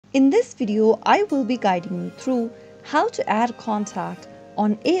In this video, I will be guiding you through how to add contact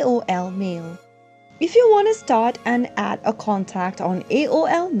on AOL Mail. If you want to start and add a contact on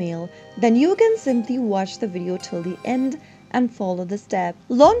AOL Mail, then you can simply watch the video till the end and follow the steps.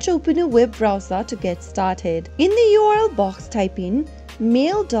 Launch open a web browser to get started. In the URL box, type in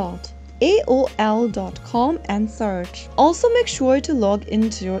mail.aol.com and search. Also make sure to log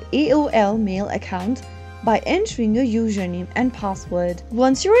into your AOL Mail account by entering your username and password.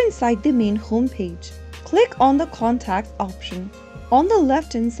 Once you're inside the main homepage, click on the Contacts option on the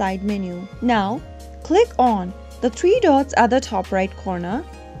left-hand side menu. Now, click on the three dots at the top right corner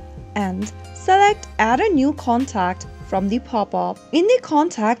and select Add a new contact from the pop-up. In the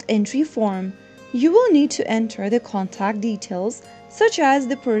contact entry form, you will need to enter the contact details such as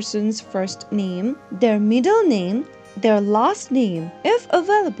the person's first name, their middle name, their last name. If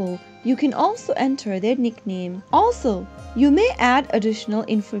available, you can also enter their nickname. Also, you may add additional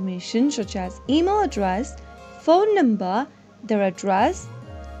information such as email address, phone number, their address,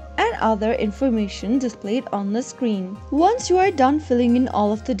 and other information displayed on the screen. Once you are done filling in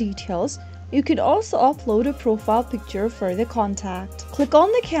all of the details, you can also upload a profile picture for the contact. Click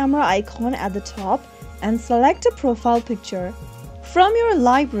on the camera icon at the top and select a profile picture from your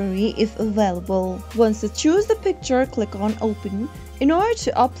library if available. Once you choose the picture, click on Open in order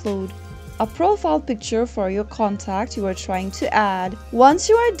to upload a profile picture for your contact you are trying to add. Once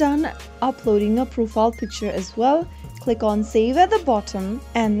you are done uploading a profile picture as well, click on Save at the bottom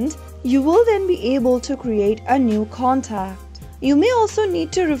and you will then be able to create a new contact. You may also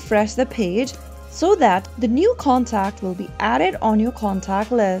need to refresh the page so that the new contact will be added on your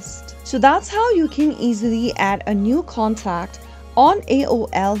contact list. So that's how you can easily add a new contact on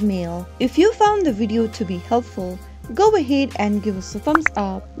AOL Mail. If you found the video to be helpful, go ahead and give us a thumbs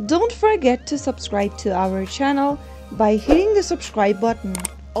up. Don't forget to subscribe to our channel by hitting the subscribe button.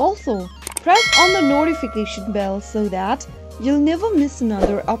 Also, press on the notification bell so that you'll never miss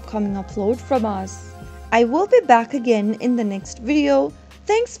another upcoming upload from us. I will be back again in the next video.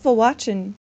 Thanks for watching.